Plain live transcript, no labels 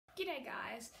G'day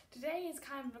guys, today is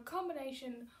kind of a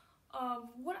combination of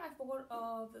what I thought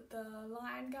of the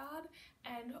Lion Guard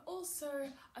and also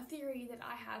a theory that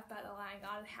I have about the Lion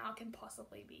Guard and how it can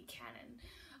possibly be canon.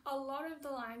 A lot of the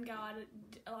Lion Guard,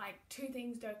 like, two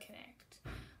things don't connect.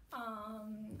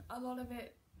 A lot of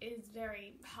it is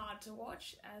very hard to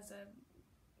watch as a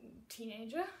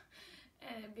teenager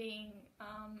and being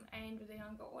aimed at a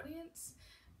younger audience,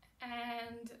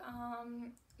 and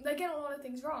they get a lot of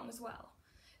things wrong as well.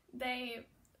 They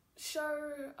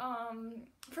show,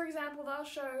 for example, they'll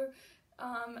show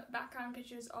background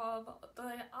pictures of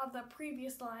the other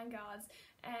previous Lion Guards,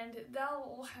 and they'll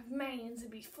all have manes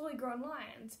and be fully grown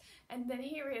lions, and then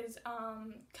here is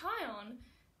Kion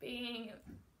being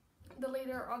the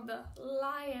leader of the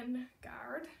Lion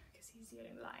Guard, because he's the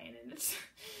only lion in it,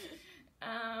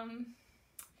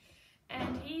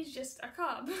 and he's just a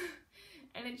cub,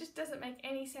 and it just doesn't make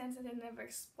any sense that they never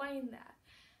explain that.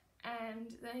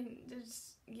 And then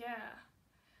there's,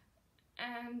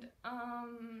 and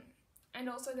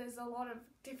also there's a lot of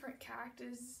different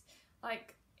characters,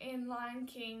 like in Lion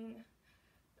King,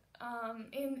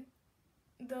 in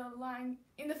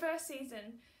the first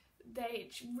season,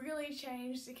 they really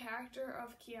changed the character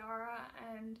of Kiara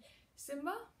and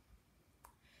Simba.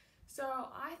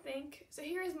 So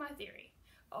here is my theory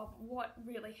of what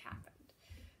really happened.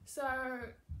 So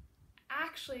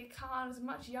actually, Khan is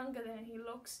much younger than he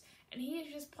looks, and he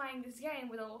is just playing this game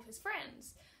with all of his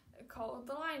friends called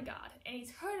the Lion Guard, and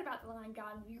he's heard about the Lion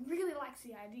Guard and he really likes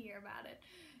the idea about it,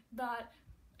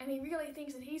 and he really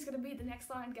thinks that he's going to be the next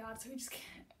Lion Guard, so he just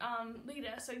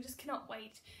leader, so he just cannot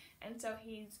wait, and so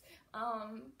he's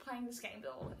playing this game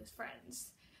with all of his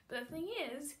friends. But the thing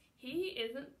is, he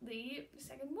isn't the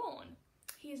second born.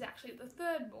 He is actually the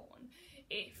third born,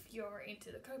 if you're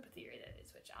into the Copa theory, that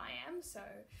is, which I am, so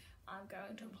I'm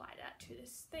going to apply that to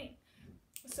this thing.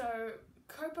 So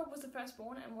Copa was the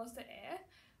firstborn and was the heir,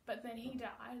 but then he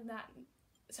died,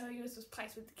 so he was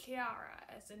placed with Kiara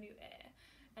as the new heir.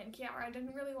 And Kiara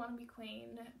didn't really want to be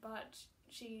queen, but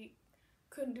she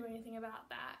couldn't do anything about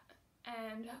that.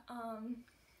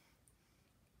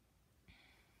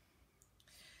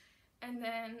 And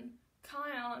then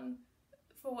Kion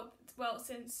thought, well,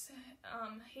 since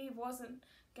he wasn't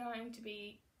going to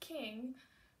be king,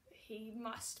 he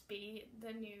must be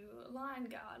the new Lion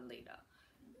Guard leader.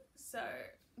 So,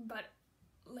 but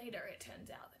later it turns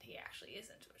out that he actually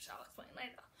isn't, which I'll explain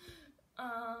later.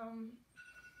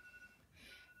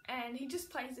 And he just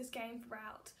plays this game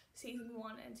throughout season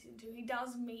 1 and season 2. He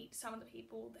does meet some of the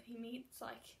people that he meets,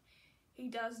 like he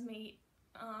does meet,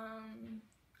 I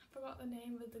forgot the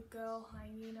name of the girl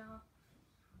hyena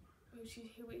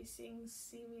who he sings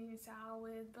 "See Me and Sour"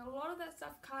 with, but a lot of that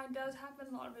stuff kind of does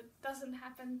happen, a lot of it doesn't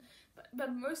happen,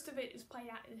 but most of it is played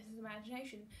out in his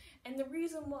imagination. And the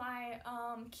reason why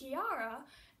Kiara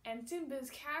and Simba's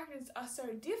characters are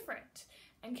so different,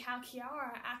 and how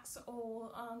Kiara acts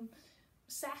all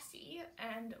sassy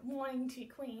and wanting to be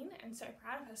queen and so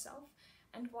proud of herself,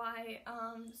 and why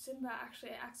Simba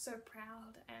actually acts so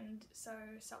proud and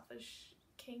so selfish,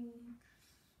 king,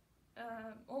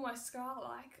 almost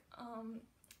Scar-like,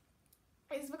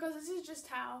 is because this is just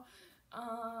how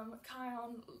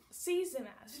Kion sees him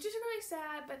as, which is really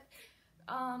sad, but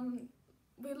I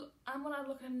want to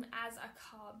look at him as a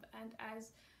cub, and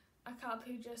as a cub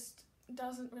who just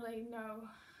doesn't really know,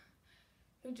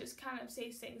 who just kind of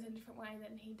sees things in a different way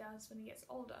than he does when he gets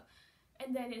older.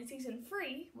 And then in season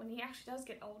 3, when he actually does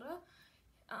get older,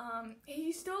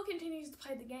 he still continues to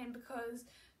play the game, because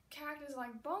characters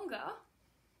like Bonga,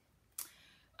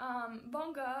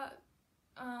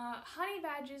 honey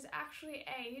badgers actually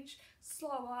age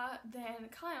slower than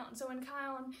Kion. So when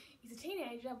Kion is a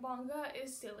teenager, Bonga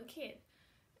is still a kid.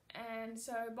 And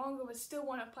so Bonga would still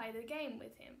want to play the game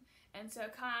with him. And so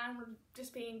Kion would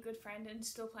just be a good friend and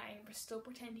still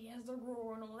pretend he has the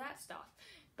roar and all that stuff.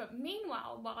 But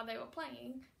meanwhile, while they were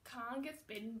playing, Kion gets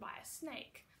bitten by a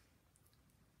snake.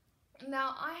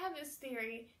 Now, I have this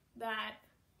theory that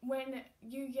when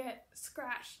you get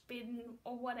scratched, bitten,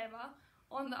 or whatever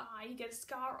on the eye, you get a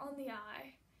scar on the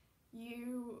eye,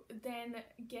 you then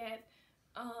get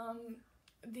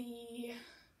the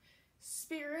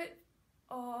spirit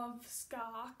of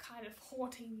Scar kind of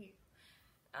haunting you,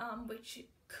 which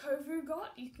Kovu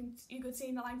got. You could see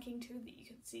in Lion King too that you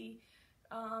could see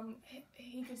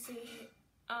he could see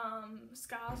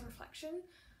Scar's reflection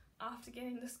after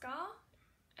getting the scar,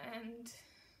 and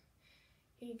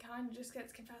he kind of just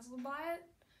gets confuzzled by it.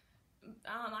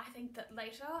 I think that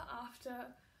later,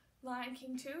 after Lion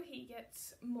King 2, he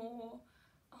gets more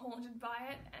haunted by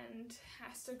it and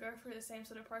has to go through the same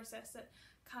sort of process that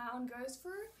Kion goes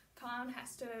through. Kion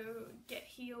has to get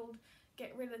healed,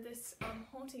 get rid of this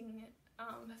haunting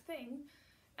thing,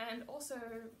 and also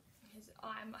his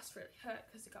eye must really hurt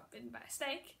because it got bitten by a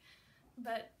snake,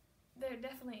 but there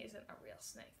definitely isn't a real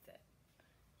snake that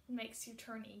makes you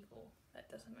turn evil. That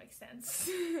doesn't make sense.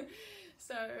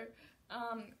 So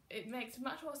it makes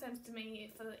much more sense to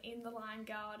me for in the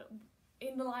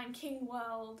Lion King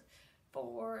world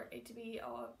for it to be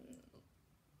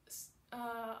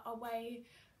a way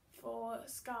for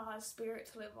Scar's spirit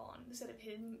to live on, instead of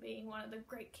him being one of the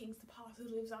great kings of the past who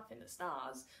lives up in the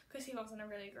stars, because he wasn't a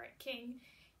really great king.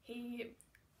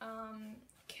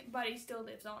 But he still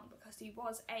lives on because he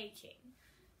was a king,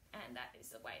 and that is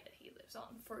the way that he lives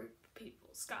on through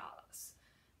people's scars,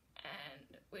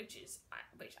 and which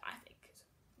I think is a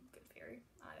good theory.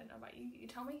 I don't know about you. You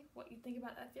tell me what you think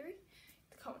about that theory in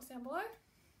the comments down below.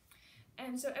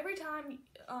 And so every time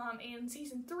in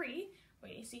season 3,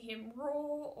 when you see him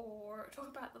roar or talk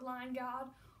about the Lion Guard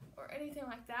or anything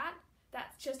like that,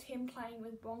 that's just him playing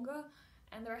with Bonga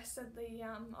and the rest of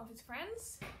his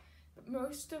friends. But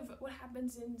most of what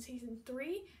happens in season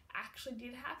 3 actually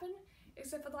did happen,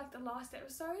 except for like the last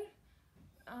episode,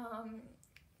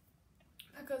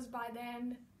 because by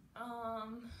then, I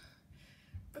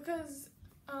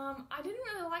didn't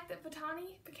really like that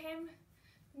Vitani became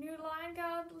new Lion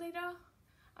Guard leader.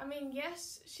 I mean,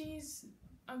 yes, she's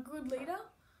a good leader,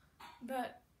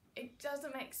 but it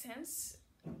doesn't make sense.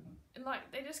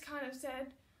 Like, they just kind of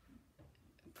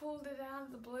pulled it out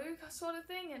of the blue sort of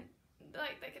thing, and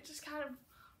like they just kind of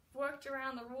worked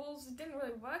around the rules. It didn't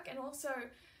really work, and also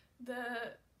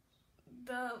the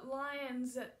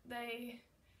lions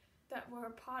that were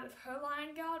a part of her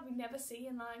Lion Guard we never see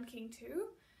in Lion King 2,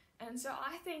 and so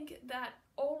I think that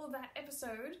all of that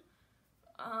episode,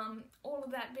 all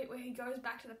of that bit where he goes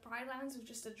back to the Pride Lands was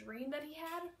just a dream that he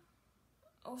had,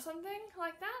 or something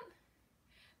like that.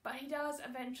 But he does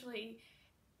eventually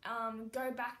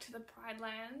go back to the Pride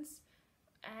Lands,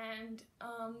 and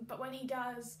but when he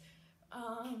does,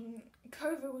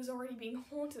 Kovu was already being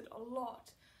haunted a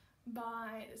lot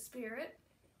by the spirit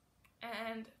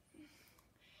and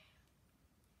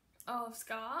of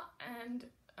Scar, and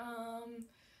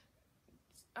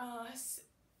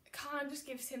kind of just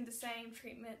gives him the same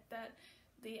treatment that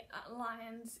the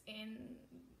lions in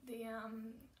the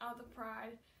other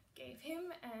Pride gave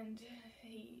him, and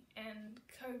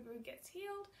Kovu gets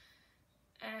healed,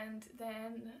 and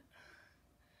then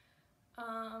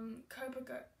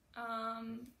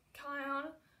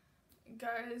Kion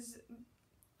goes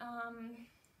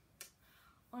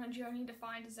on a journey to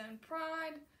find his own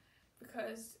pride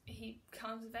because he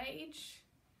comes of age,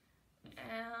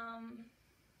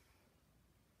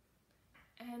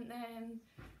 and then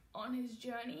on his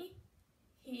journey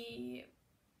he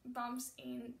bumps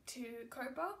into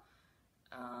Copa.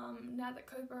 Now that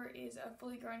Copa is a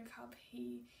fully grown cub,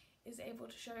 he is able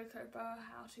to show Copa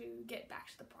how to get back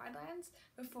to the Pride Lands.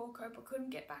 Before, Copa couldn't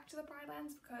get back to the Pride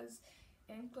Lands because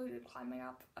it included climbing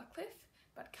up a cliff,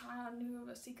 but Kion knew of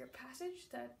a secret passage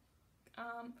that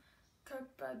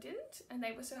Copa didn't, and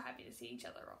they were so happy to see each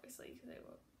other, obviously, because they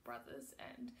were brothers,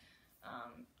 and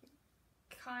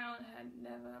Kion had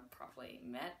never properly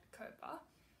met Copa,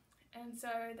 and so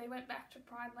they went back to the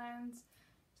Pride Lands.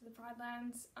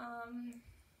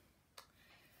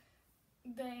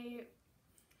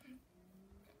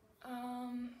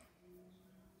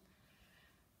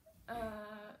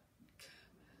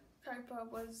 Copa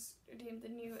was deemed the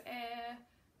new heir.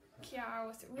 Kiara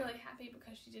was really happy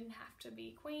because she didn't have to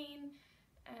be queen,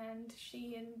 and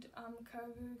she and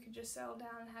Kovu could just settle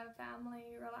down and have a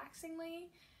family relaxingly,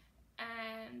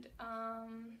 and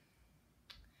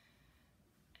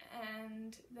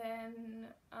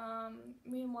then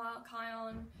meanwhile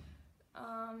Kion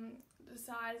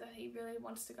decides that he really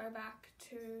wants to go back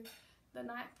to the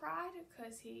Night Pride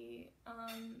because he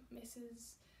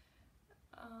misses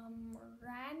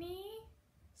Rani,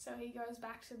 so he goes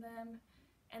back to them,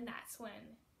 and that's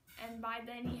when, and by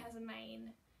then he has a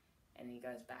mane, and he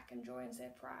goes back and joins their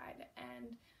pride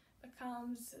and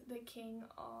becomes the king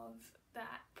of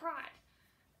that pride,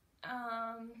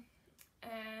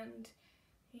 and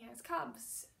he has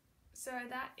cubs. So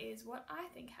that is what I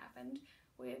think happened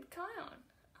with Kion.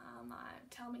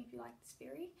 Tell me if you like this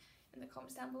theory in the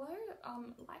comments down below.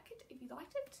 Like it if you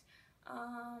liked it.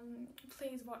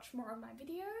 Please watch more of my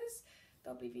videos.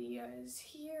 There'll be videos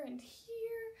here and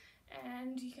here,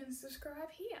 and you can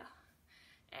subscribe here.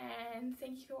 And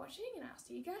thank you for watching, and I'll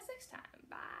see you guys next time.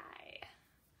 Bye.